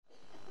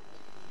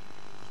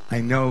I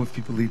know if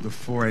people leave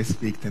before I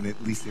speak, then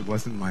at least it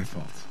wasn't my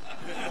fault.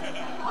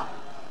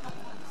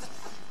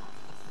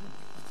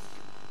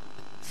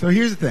 So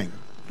here's the thing.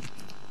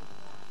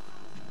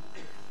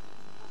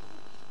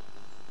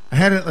 I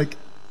had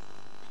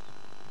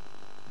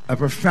a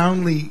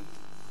profoundly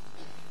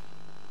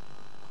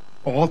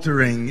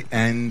altering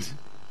and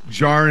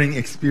jarring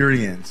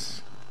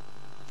experience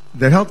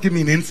that helped give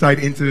me an insight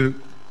into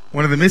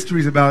one of the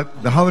mysteries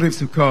about the holiday of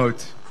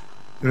Sukkot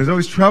that has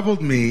always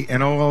troubled me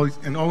and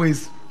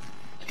always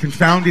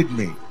confounded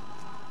me.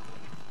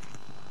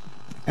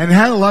 And it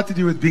had a lot to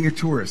do with being a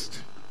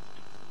tourist.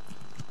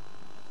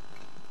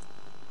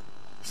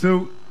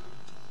 So,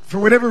 for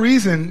whatever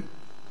reason,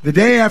 the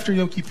day after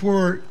Yom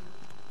Kippur,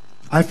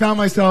 I found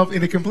myself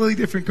in a completely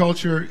different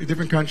culture, a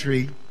different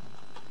country.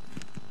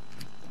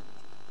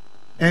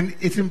 And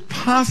it's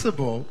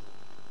impossible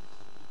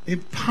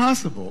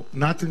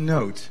not to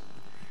note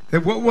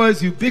that what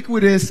was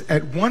ubiquitous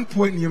at one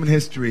point in human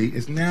history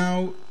is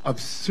now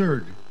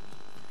absurd.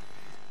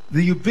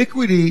 The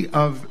ubiquity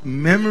of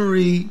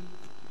memory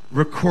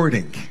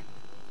recording.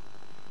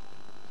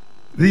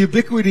 The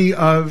ubiquity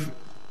of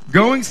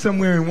going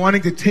somewhere and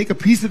wanting to take a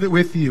piece of it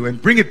with you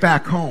and bring it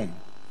back home.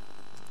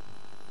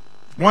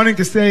 Wanting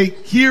to say,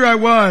 here I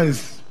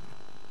was.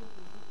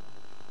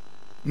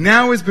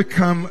 Now has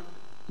become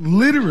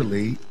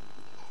literally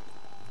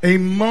a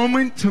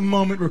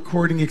moment-to-moment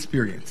recording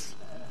experience.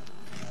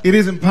 It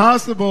is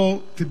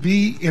impossible to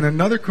be in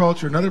another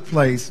culture, another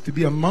place, to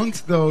be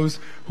amongst those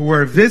who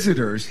are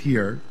visitors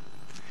here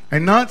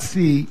and not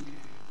see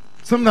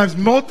sometimes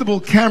multiple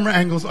camera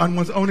angles on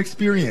one's own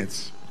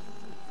experience.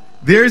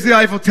 There's the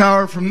Eiffel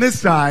Tower from this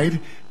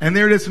side, and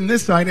there it is from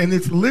this side, and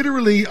it's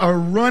literally a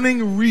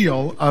running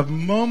reel of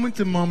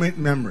moment-to-moment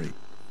memory.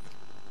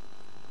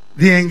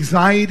 The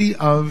anxiety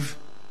of,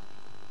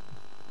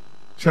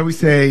 shall we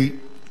say,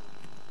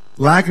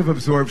 lack of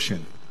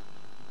absorption.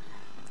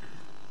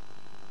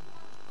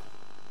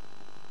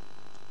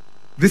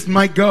 This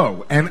might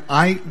go, and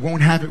I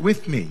won't have it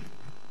with me.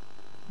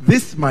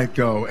 This might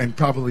go, and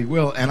probably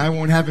will, and I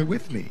won't have it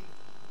with me.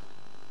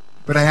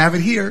 But I have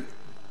it here.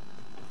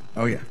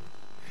 Oh, yeah.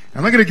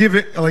 I'm not going to give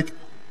it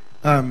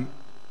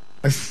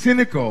a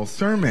cynical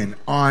sermon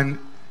on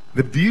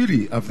the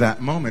beauty of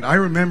that moment. I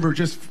remember,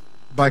 just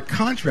by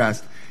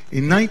contrast,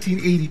 in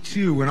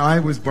 1982, when I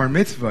was bar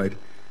mitzvahed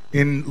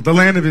in the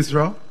land of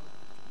Israel,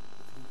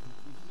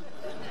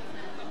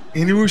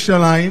 in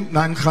Yerushalayim,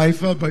 not in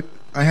Haifa, but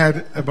I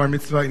had a bar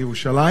mitzvah in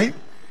Yerushalayim.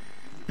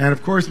 And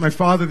of course, my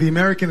father, the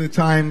American at the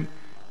time,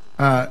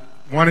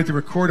 wanted to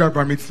record our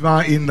bar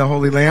mitzvah in the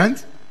Holy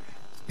Land.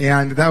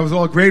 And that was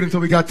all great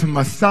until we got to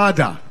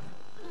Masada.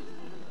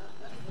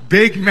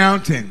 Big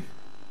mountain.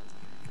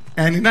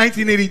 And in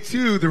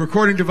 1982, the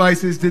recording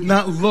devices did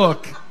not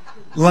look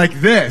like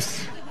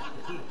this.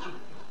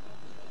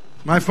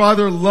 My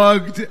father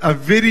lugged a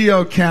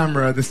video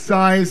camera the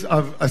size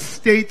of a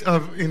state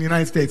in the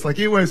United States. Like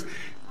it was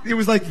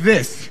like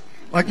this.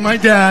 Like my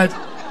dad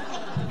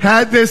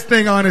had this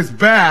thing on his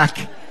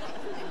back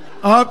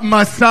up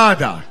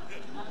Masada.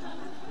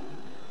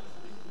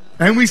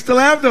 And we still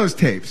have those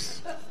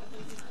tapes.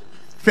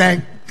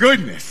 Thank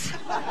goodness.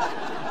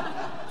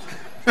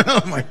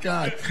 Oh my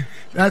God.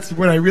 That's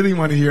what I really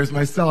want to hear is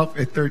myself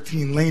at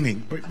 13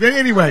 laning. But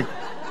anyway.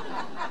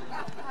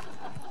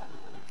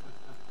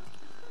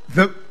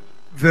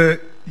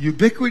 The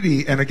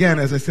ubiquity, and again,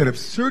 as I said,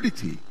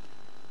 absurdity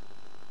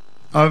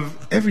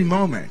of every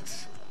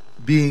moment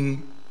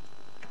being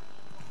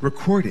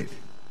recorded.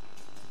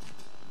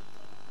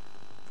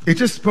 It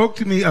just spoke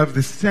to me of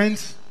the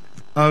sense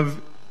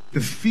of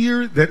the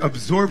fear that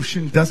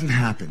absorption doesn't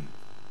happen.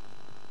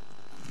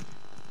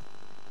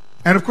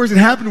 And of course, it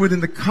happened within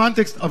the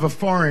context of a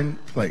foreign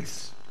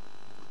place.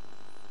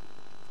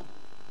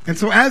 And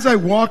so as I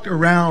walked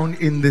around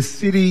in this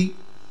city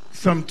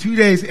some 2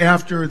 days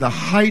after the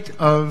height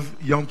of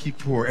Yom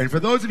Kippur, and for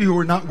those of you who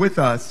were not with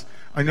us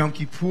on Yom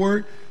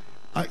Kippur,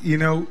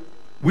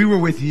 we were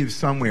with you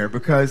somewhere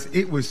because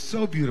it was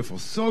so beautiful,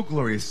 so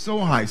glorious, so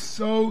high,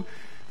 so,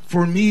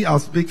 for me, I'll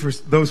speak for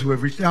those who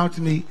have reached out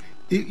to me,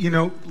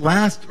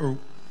 last or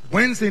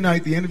Wednesday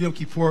night, the end of Yom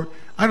Kippur,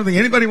 I don't think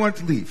anybody wanted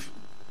to leave.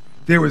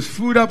 There was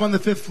food up on the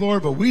 5th floor,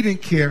 but we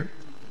didn't care.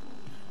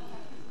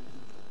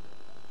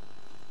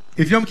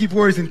 If Yom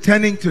Kippur is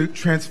intending to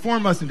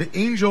transform us into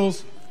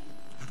angels,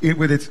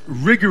 with its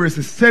rigorous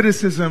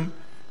asceticism,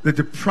 the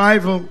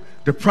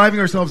depriving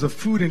ourselves of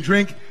food and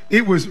drink,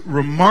 it was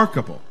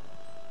remarkable.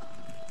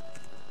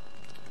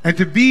 And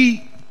to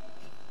be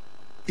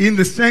in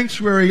the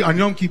sanctuary on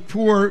Yom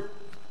Kippur,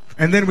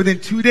 and then within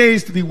 2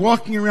 days to be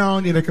walking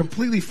around in a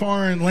completely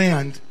foreign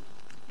land,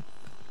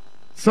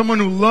 someone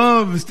who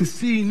loves to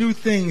see new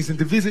things and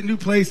to visit new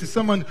places,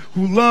 someone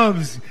who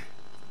loves,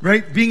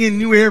 being in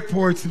new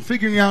airports and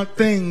figuring out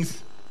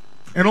things,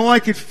 and all I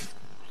could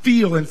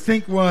feel and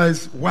think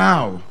was,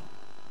 wow,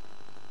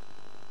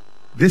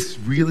 this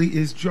really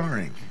is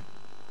jarring.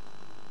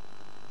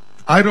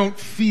 I don't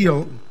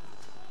feel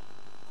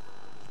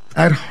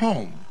at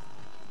home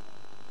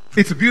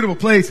It's a beautiful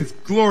place. It's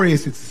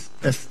glorious. It's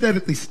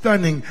aesthetically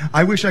stunning.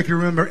 I wish I could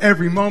remember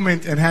every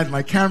moment and had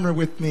my camera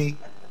with me.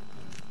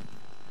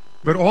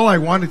 But all I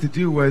wanted to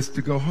do was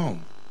to go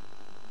home.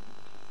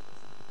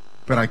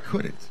 But I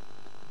couldn't.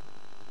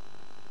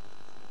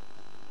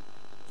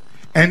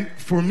 And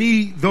for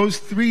me, those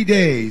 3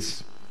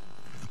 days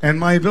and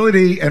my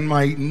ability and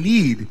my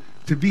need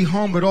to be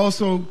home, but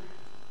also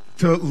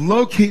to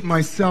locate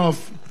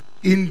myself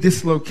in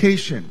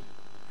dislocation,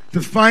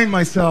 to find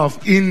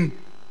myself in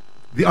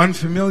the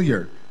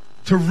unfamiliar,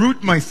 to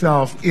root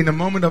myself in a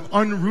moment of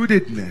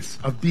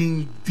unrootedness, of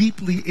being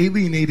deeply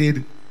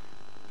alienated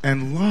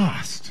and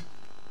lost.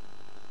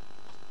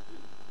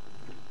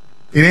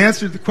 It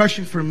answered the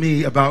question for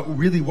me about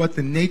really what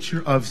the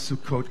nature of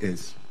Sukkot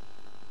is.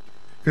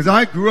 Because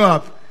I grew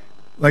up,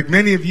 like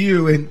many of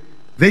you, and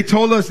they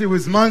told us it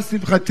was Man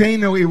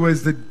Simchatenu, it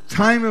was the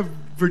time of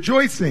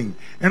rejoicing.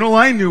 And all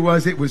I knew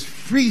was it was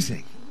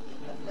freezing.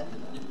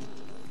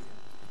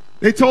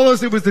 They told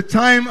us it was the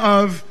time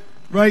of,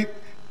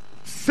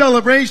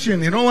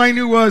 celebration. And all I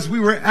knew was we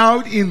were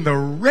out in the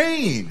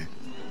rain.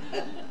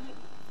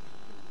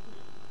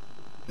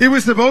 It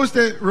was supposed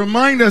to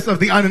remind us of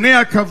the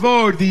Ananei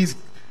Kavod, these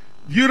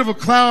beautiful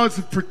clouds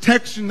of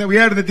protection that we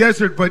had in the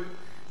desert, but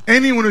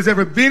anyone who's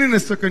ever been in a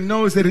sukkah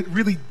knows that it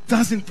really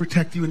doesn't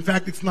protect you. In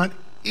fact, it's not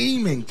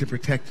aiming to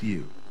protect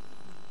you.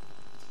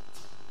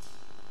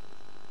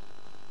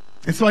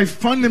 And so I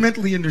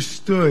fundamentally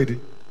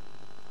understood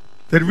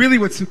that really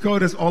what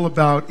Sukkot is all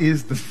about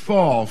is the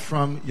fall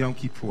from Yom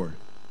Kippur.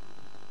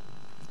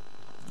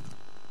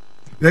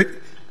 That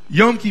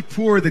Yom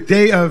Kippur, the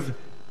day of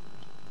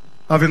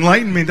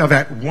enlightenment, of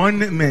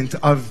at-one-ment,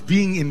 of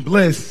being in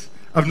bliss,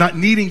 of not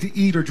needing to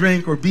eat or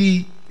drink or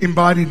be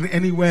embodied in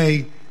any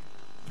way,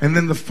 and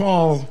then the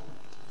fall,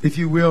 if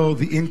you will,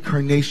 the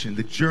incarnation,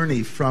 the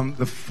journey from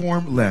the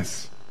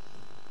formless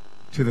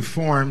to the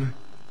form,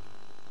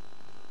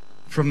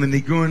 from the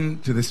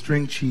nigun to the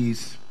string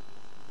cheese,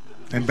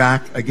 and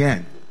back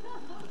again.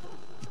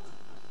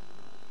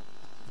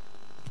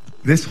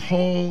 This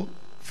whole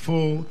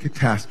full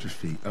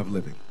catastrophe of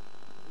living,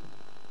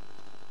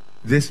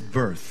 this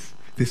birth,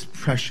 this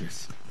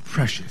precious,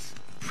 precious,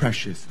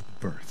 precious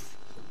birth,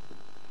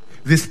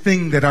 this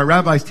thing that our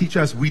rabbis teach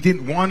us we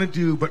didn't want to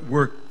do but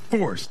were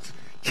forced,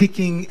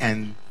 kicking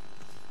and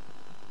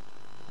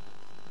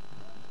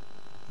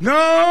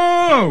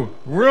no!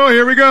 Well,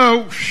 here we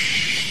go.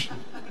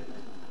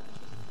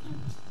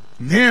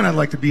 Man, I'd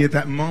like to be at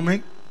that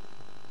moment.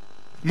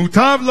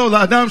 Mutav lo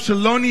la'adam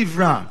shelo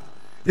nivra.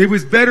 It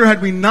was better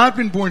had we not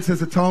been born,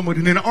 says the Talmud.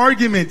 In an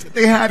argument,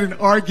 they had an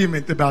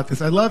argument about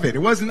this. I love it. It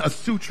wasn't a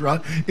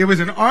sutra. It was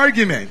an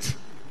argument.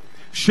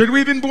 Should we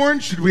have been born?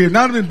 Should we have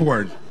not been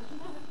born?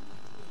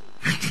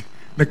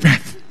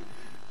 Macbeth.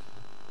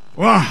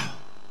 Wow.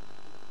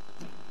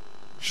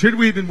 Should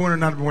we have been born or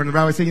not been born? The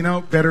rabbi say,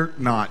 better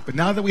not. But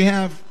now that we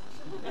have,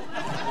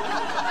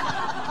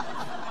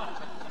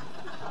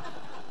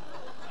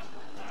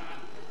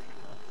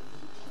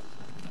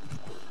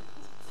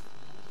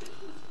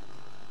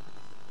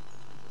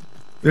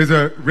 there's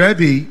a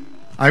Rebbe,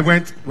 I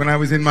went, when I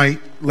was in my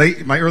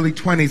early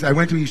 20s, I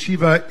went to a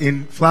yeshiva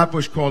in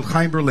Flatbush called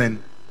Chaim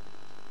Berlin,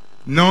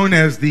 known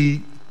as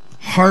the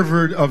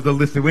Harvard of the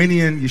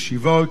Lithuanian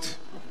yeshivot.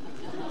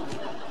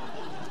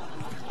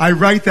 I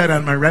write that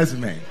on my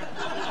resume.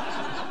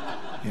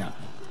 Yeah.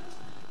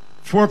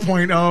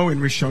 4.0 in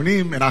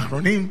Rishonim and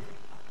Achronim.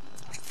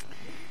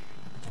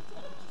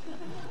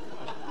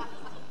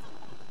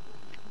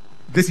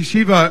 This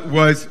yeshiva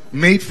was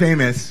made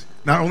famous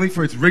not only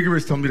for its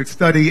rigorous Talmudic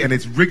study and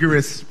its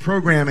rigorous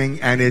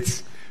programming and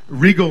its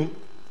regal,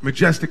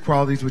 majestic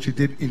qualities, which it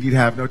did indeed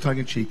have, no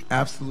tongue-in-cheek,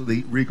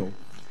 absolutely regal,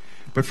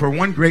 but for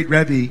one great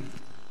Rebbe,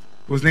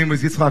 whose name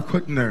was Yitzchak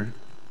Hutner,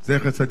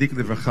 Zecher Tzadik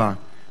Livracha,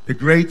 the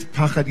great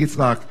Pachad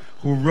Yitzchak,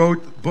 who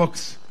wrote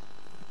books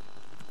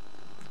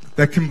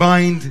that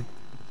combined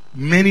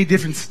many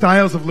different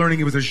styles of learning.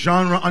 It was a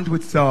genre unto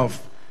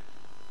itself.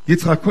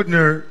 Yitzchak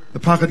Hutner, the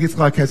Pachad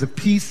Yitzchak, has a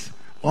piece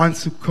on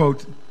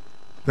Sukkot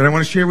that I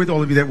want to share with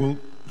all of you that will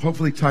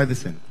hopefully tie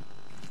this in.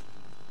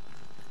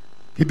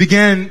 He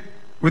began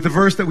with the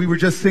verse that we were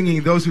just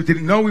singing. Those who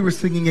didn't know we were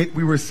singing it,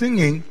 we were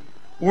singing,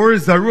 or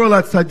Zarua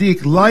Lat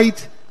Tzaddik,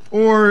 light,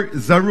 or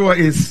Zarua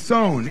is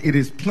sown. It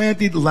is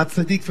planted, Lat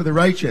Tzaddik, for the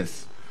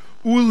righteous.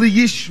 Uli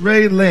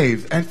Yishrei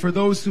Lev, and for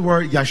those who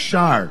are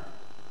Yashar.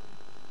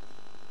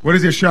 What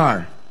is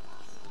Yashar?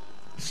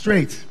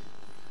 Straight.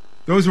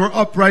 Those who are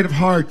upright of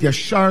heart,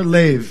 Yashar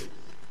Lev.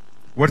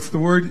 What's the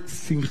word?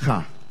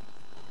 Simcha.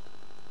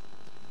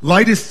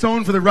 Light is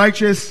sown for the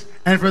righteous,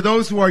 and for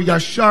those who are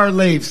Yashar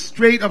Lev,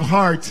 straight of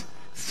heart,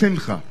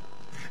 Simcha.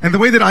 And the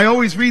way that I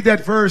always read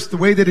that verse, the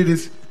way that it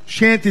is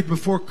chanted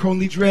before Kol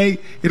Nidrei,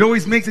 it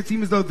always makes it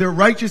seem as though they're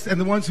righteous and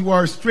the ones who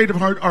are straight of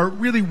heart are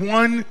really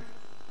one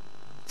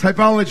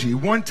typology,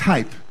 one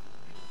type.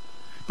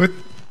 But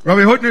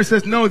Rabbi Hutner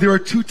says, no, there are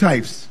two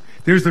types.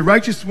 There's the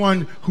righteous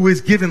one who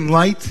is given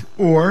light,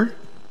 or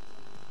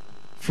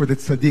for the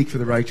tzaddik, for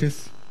the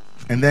righteous,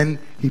 And then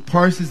he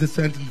parses the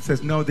sentence and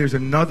says, no, there's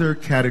another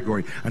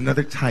category,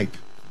 another type.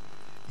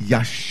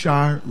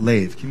 Yashar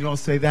Lev. Can you all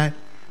say that?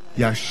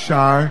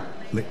 Yashar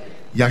Lev.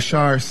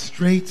 Yashar,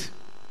 straight.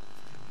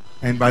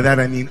 And by that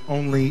I mean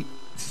only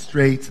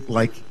straight,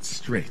 like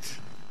straight.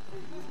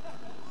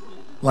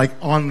 Like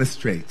on the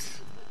straight.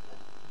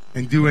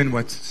 And doing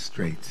what's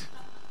straight.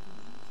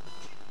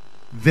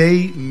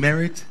 They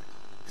merit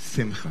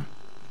simcha,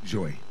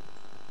 joy.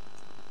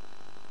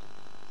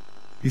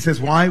 He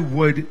says, why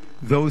would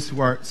those who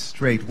are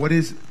straight, what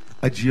does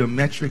a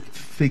geometric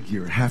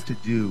figure have to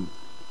do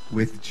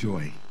with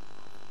joy?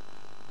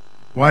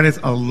 Why does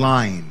a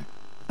line,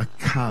 a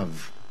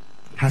kav,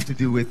 have to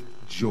do with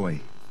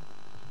joy?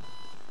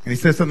 And he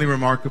says something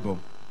remarkable.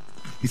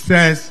 He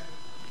says,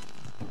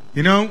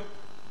 you know,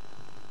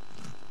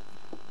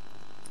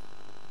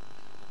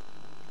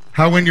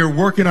 how when you're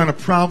working on a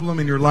problem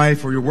in your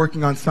life or you're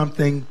working on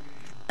something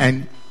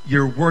and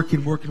you're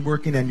working,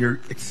 and you're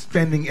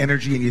expending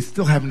energy and you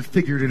still haven't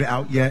figured it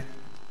out yet.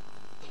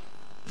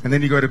 And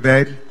then you go to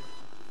bed.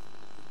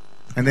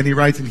 And then he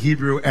writes in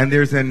Hebrew, and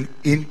there's an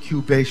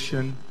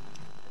incubation.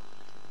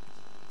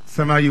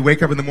 Somehow you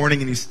wake up in the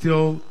morning and you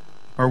still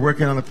are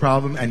working on the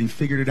problem and you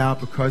figured it out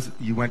because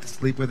you went to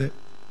sleep with it.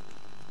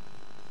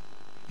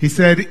 He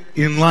said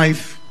in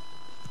life,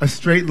 a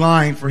straight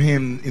line for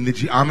him in the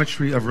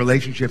geometry of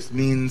relationships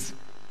means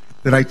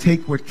that I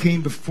take what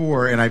came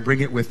before and I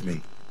bring it with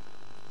me.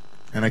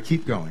 And I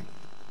keep going.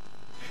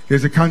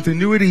 There's a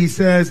continuity, he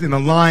says, in a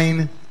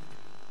line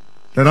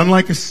that,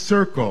 unlike a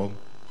circle,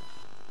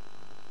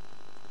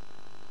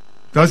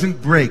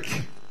 doesn't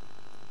break.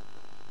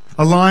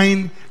 A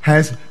line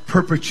has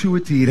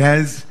perpetuity. It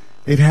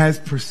has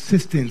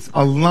persistence.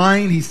 A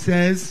line, he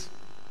says,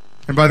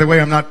 and by the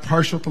way, I'm not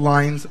partial to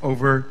lines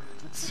over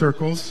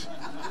circles.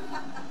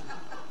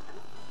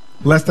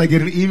 Lest I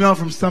get an email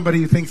from somebody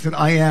who thinks that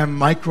I am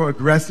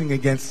microaggressing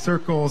against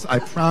circles, I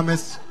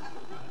promise.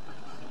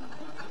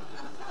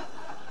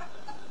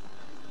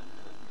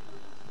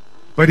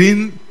 But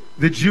in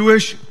the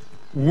Jewish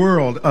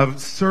world of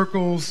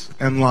circles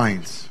and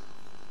lines,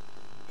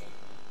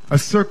 a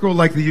circle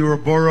like the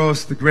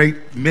Ouroboros, the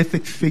great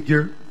mythic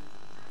figure,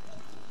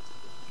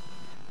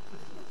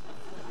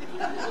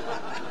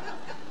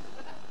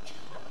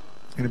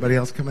 anybody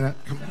else coming out?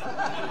 Come on.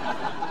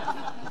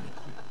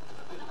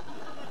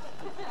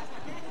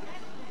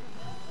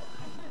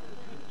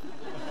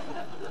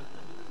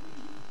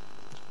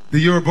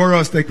 The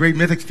Ouroboros, that great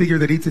mythic figure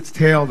that eats its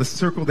tail, the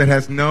circle that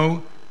has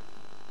no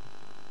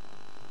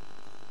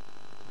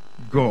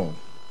goal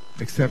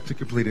except to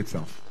complete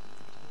itself.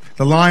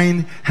 The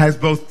line has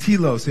both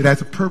telos, it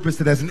has a purpose,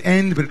 it has an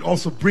end, but it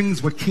also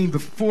brings what came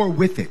before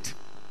with it.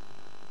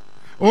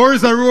 Or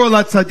Zarur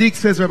la Tzaddik,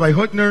 says Rabbi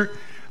Hutner,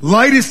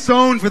 light is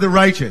sown for the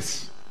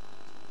righteous.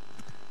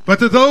 But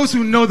to those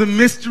who know the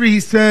mystery, he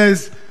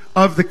says,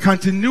 of the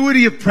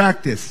continuity of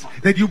practice,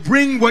 that you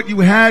bring what you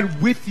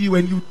had with you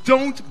and you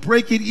don't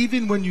break it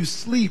even when you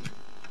sleep.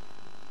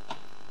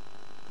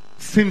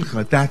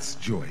 Simcha, that's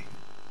joy.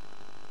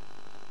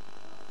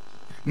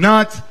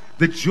 Not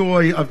the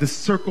joy of the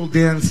circle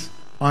dance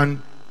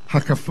on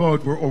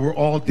Hakafot, where we're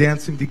all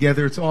dancing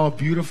together. It's all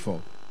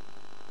beautiful.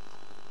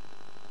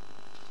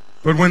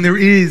 But when there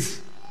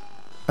is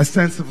a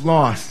sense of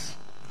loss,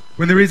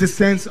 when there is a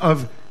sense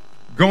of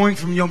going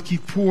from Yom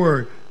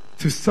Kippur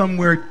to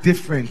somewhere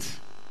different,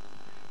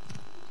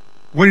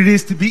 what it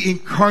is to be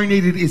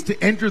incarnated is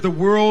to enter the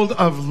world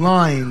of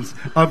lines,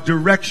 of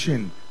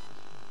direction,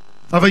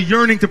 of a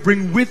yearning to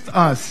bring with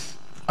us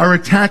our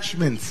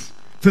attachments,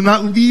 to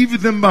not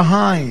leave them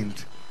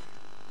behind,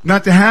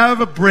 not to have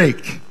a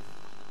break,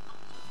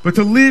 but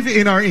to live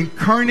in our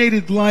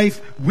incarnated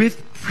life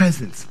with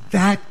presence.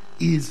 That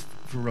is,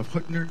 for Rav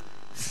Hutner,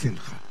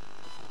 simcha.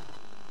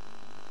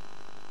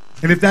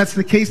 And if that's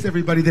the case,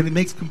 everybody, then it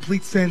makes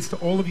complete sense to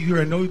all of you here.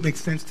 I know it makes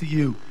sense to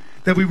you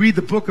that we read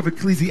the book of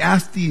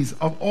Ecclesiastes.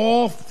 Of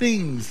all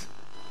things,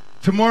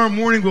 tomorrow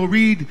morning we'll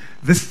read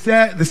the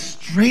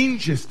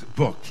strangest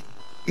book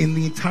in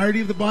the entirety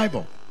of the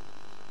Bible.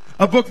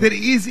 A book that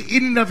is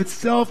in and of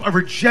itself a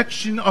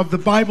rejection of the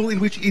Bible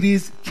in which it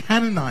is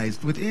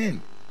canonized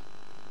within.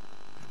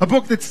 A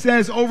book that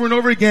says over and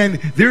over again,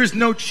 there is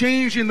no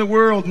change in the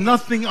world,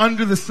 nothing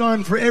under the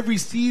sun for every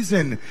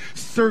season.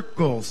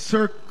 Circle,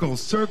 circle,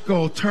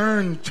 circle,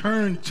 turn,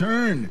 turn,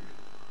 turn.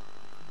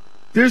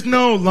 There's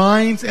no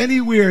lines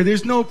anywhere.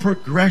 There's no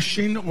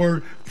progression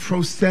or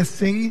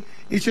processing.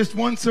 It's just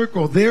one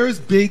circle. There's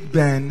Big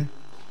Ben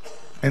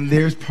and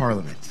there's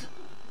Parliament.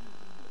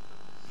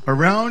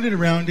 Around and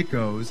around it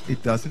goes.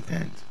 It doesn't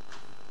end.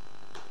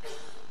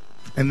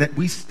 And that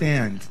we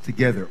stand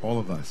together, all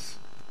of us,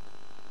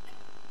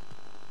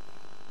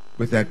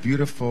 with that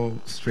beautiful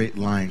straight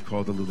line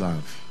called the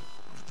lulav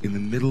in the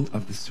middle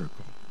of the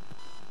circle.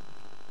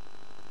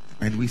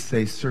 And we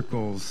say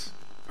circles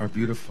are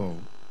beautiful.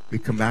 We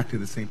come back to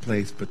the same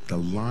place, but the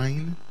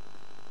line,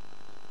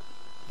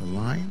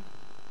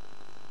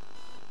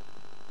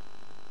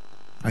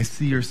 I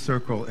see your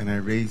circle and I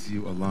raise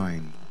you a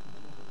line.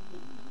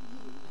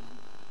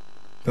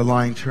 the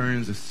line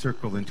turns a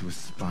circle into a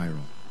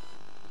spiral.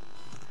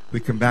 We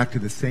come back to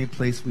the same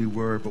place we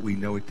were, but we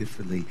know it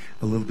differently.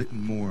 A little bit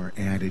more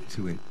added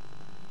to it.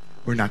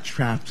 We're not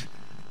trapped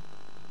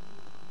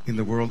in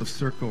the world of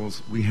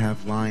circles. We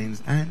have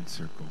lines and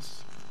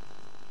circles.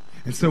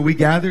 And so we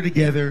gather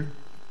together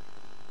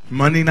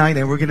Monday night,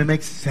 and we're going to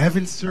make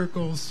 7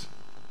 circles.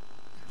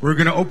 We're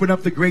going to open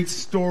up the great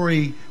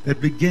story that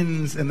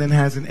begins and then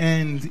has an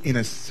end in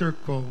a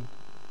circle.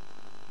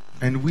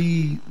 And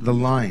we, the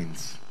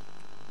lines,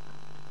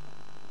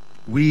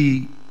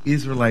 we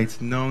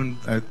Israelites known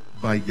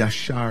by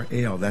Yashar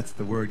El, that's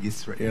the word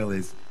Yisrael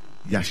is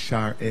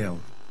Yashar El.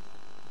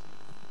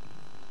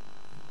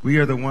 We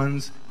are the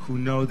ones who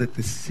know that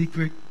the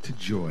secret to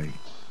joy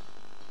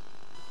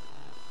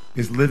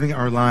is living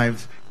our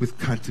lives with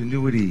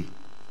continuity,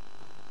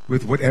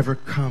 with whatever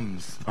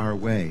comes our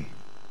way,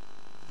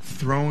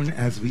 thrown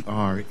as we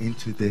are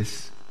into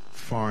this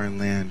foreign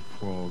land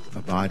called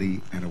a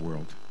body and a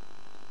world.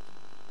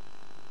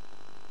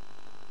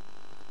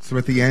 So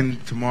at the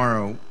end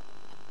tomorrow,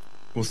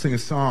 we'll sing a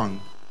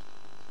song.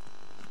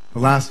 The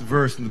last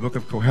verse in the book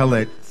of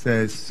Kohelet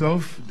says,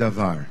 Sof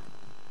Davar.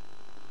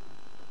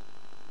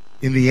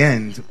 In the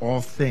end,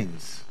 all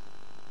things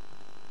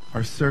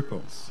are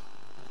circles.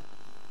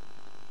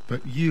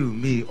 But you,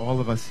 me, all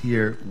of us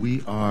here,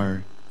 we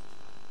are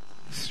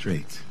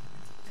straight.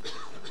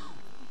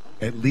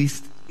 At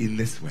least in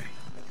this way.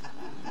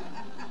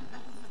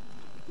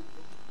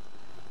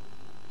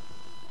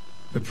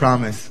 The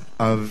promise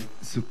of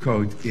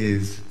Sukkot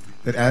is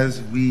that as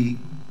we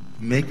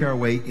make our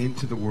way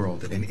into the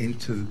world and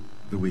into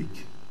the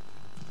week,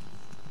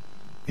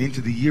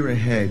 into the year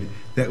ahead,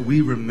 that we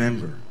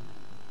remember,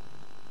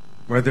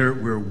 whether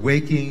we're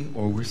waking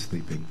or we're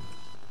sleeping,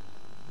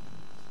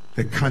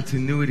 the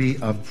continuity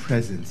of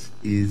presence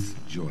is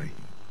joy.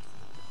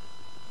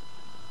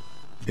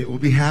 It will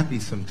be happy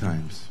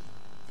sometimes.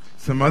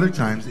 Some other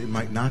times it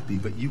might not be,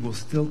 but you will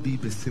still be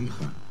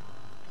besimcha.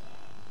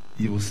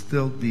 You will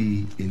still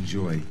be in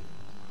joy.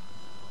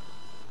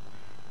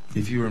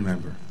 If you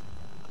remember.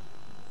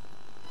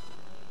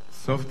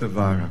 Sof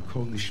davar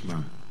hakol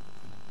nishma.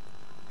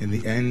 In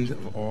the end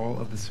of all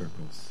of the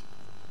circles.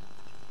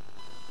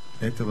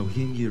 Et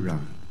Elohim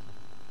yirah.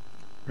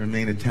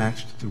 Remain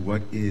attached to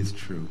what is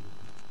true.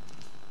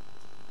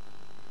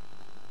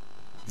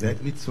 Vet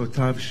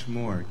mitzvotav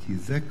shmor, ki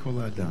zeh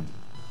kol adam.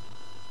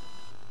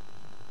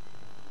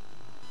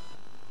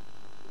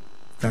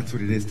 That's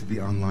what it is to be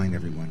online,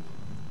 everyone.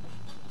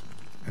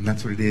 And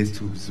that's what it is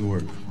to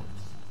absorb.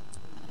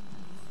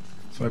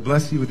 So I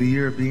bless you with the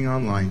year of being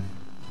online,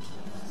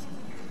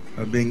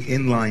 of being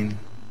in line,